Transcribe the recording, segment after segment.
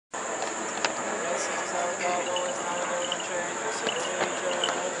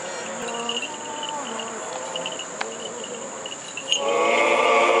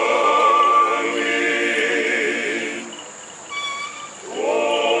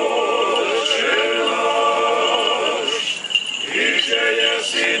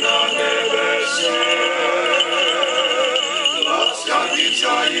si na nebese,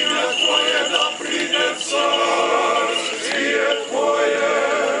 laskanica ime Tvoje da pride v carstije Tvoje,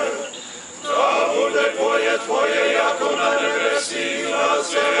 da bude Tvoje Tvoje jako na nebesi i na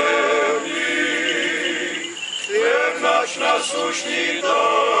zemlji. Hljeb naš nasušni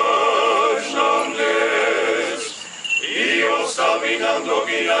daš nam dnes i ostavi nam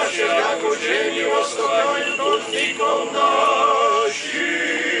drogi naše, jako ženi ostavljaju dutnikom našim.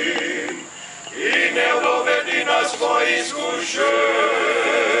 I ne dovedi nas po iskušenje,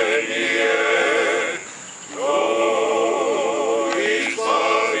 no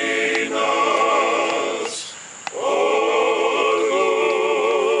izbavi nas od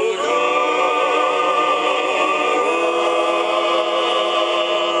zla.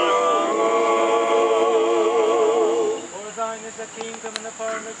 For thine is the kingdom and the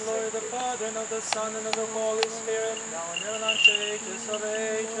power and the glory of the Father and of the Son and of the Holy Spirit, now and ever and unto ages of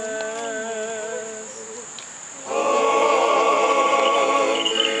ages.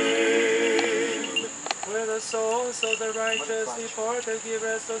 Where the souls of the righteous departed, give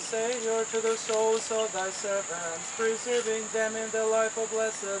rest, O Savior, to the souls of thy servants, preserving them in the life of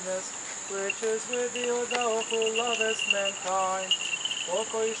blessedness, which is with thee, O thou who lovest mankind.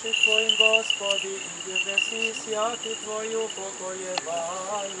 Pokojiši tvojim, Gospodi, i vnesi sjati tvoju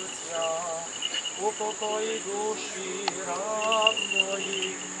pokojevajuća. Upokoji duši rab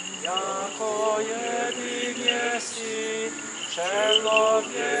tvojih, jako jedin jesi,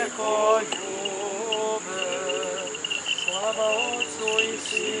 čelovjeko ljube. Slava Otcu i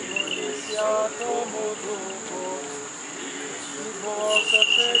Sinu i Sjatomu Duhu, i Bog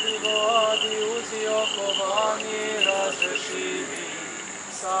začedivo adi uzio kovani razrešivi,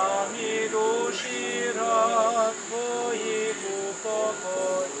 sami duši rab tvojih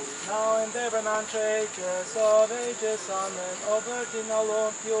upokoj. Now and ever and unto ages of ages, amen. O Virgin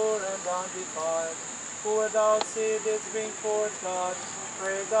alone, pure and undefiled, who without sin didst bring forth God,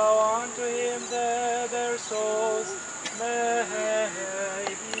 pray thou unto him that their souls may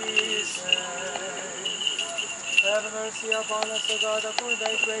be saved. Have mercy upon us, O God, according to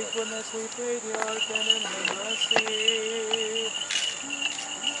thy great goodness, we pray thee, hearken and have mercy.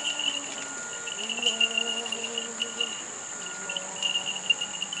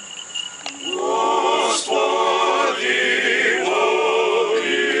 Господи, помилуй,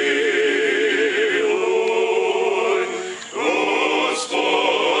 Господи,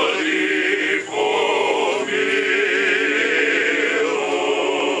 помилуй,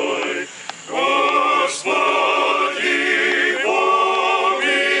 Господи,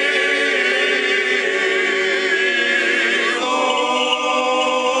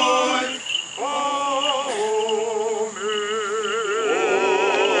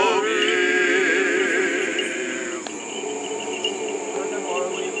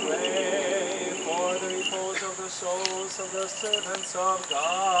 servants of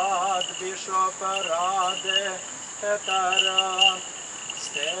God, Bishop Rade, Petara,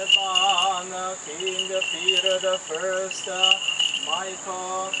 Stefan, King Peter the First,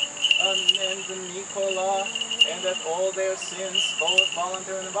 Michael, and Nicola, and that all their sins, both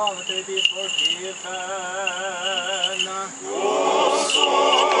voluntary and involuntary, be forgiven.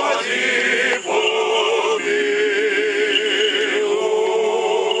 Господи, помилуй,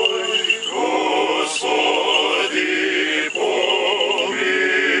 Господи, помилуй,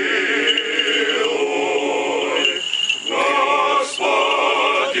 Господи,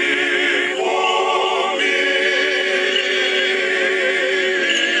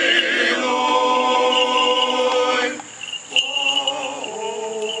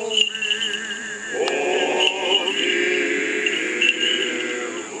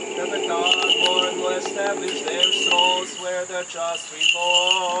 establish their souls where the just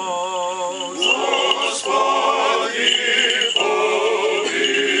repose. Господи, помилуй,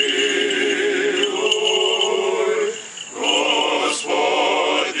 Господи,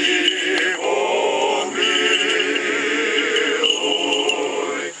 помилуй,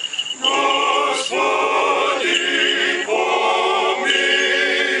 Господи,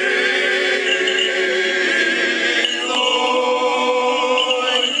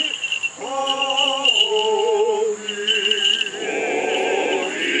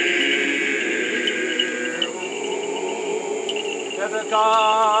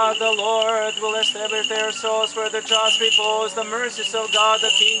 God, the Lord, will establish their souls where the just repose. The mercies of God, the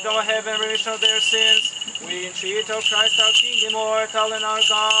kingdom of heaven, remission of their sins. We entreat, O Christ, our King, immortal and our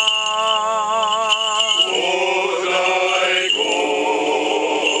God. Подай, Господи,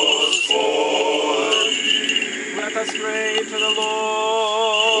 Let us pray to the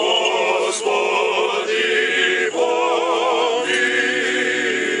Lord. Господи, помилуй.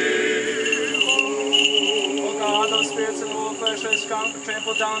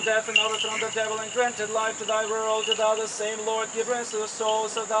 overthrown death and overthrown the devil and granted life to thy world. To thou the same Lord give rest to the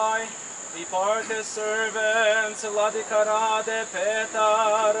souls of thy departed servants, Vladikara de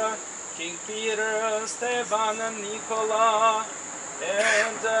Petar, King Peter, Stefan, Nicola,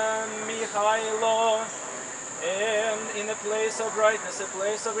 and Mihailo, and in a place of brightness, a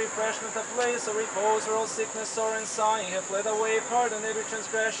place of refreshment, a place of repose, where all sickness, sorrow, and sighing have fled away. Pardon every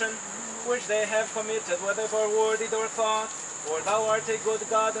transgression which they have committed, whether for word, deed, or thought. For thou art a good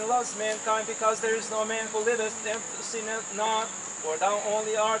God and loves mankind, because there is no man who liveth and sinneth not. For thou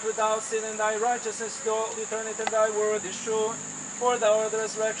only art without sin, and thy righteousness to all eternity, and thy word is sure. For thou art the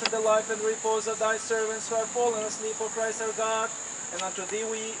resurrection, the life, and the repose of thy servants who are fallen asleep, O Christ our God. And unto thee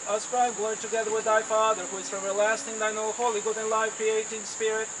we ascribe glory together with thy Father, who is from everlasting, thine all holy, good, and life-creating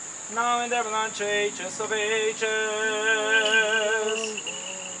Spirit, now and ever, and unto ages of ages.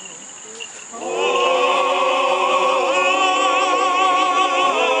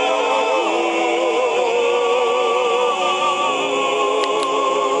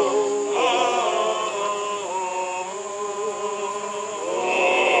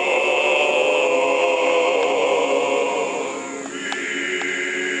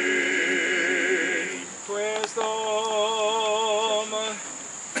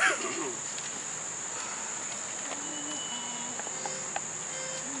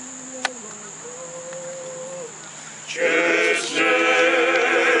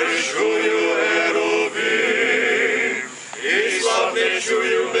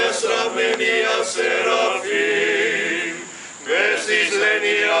 Serafim, bez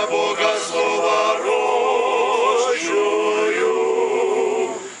izlenija Boga slova rošuju,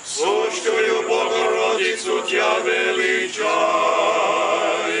 suštuju Bogorodicu tja veličajem.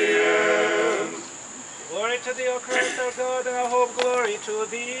 Glory to thee, O Christ our God, and I hope glory to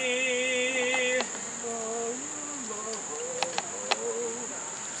thee.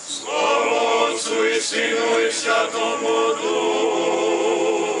 Slava Otcu i Sinu i Svjatomu Duhu,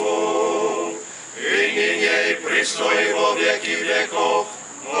 i nyní pristojí vo věky věkov.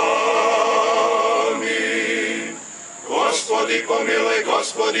 Amin. Gospodi pomiluj,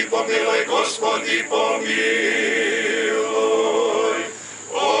 Gospodi pomiluj, Gospodi pomiluj.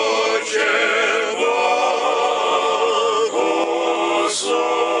 Oče blagoslovi.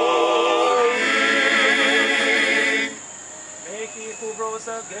 May he who rose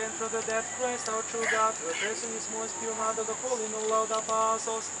again from the dead, Christ our true God, through the person his most pure mother, the holy and all the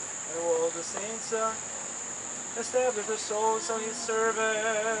apostles, and all the saints, establish the souls of his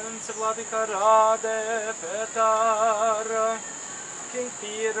servants, Vladikara de Petar, King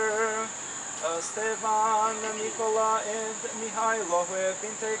Peter, Stefan, Nicola, and Mihailo, who have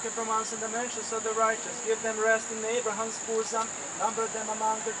been taken from us in the mentions of the righteous. Give them rest in Abraham's bosom, number them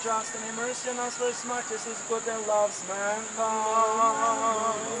among the just, and have mercy on us for as much as he is good and loves mankind.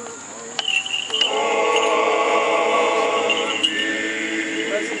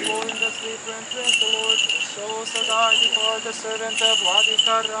 Blessed fall in the sleeper and praise the Lord, souls that die before the servant of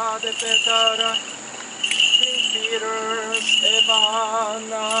Vladikara de Petar, King Peter, Stefan,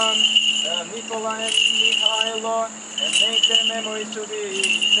 Nicola, and Mihailo, and make their memory to be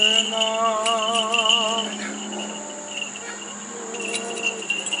eternal.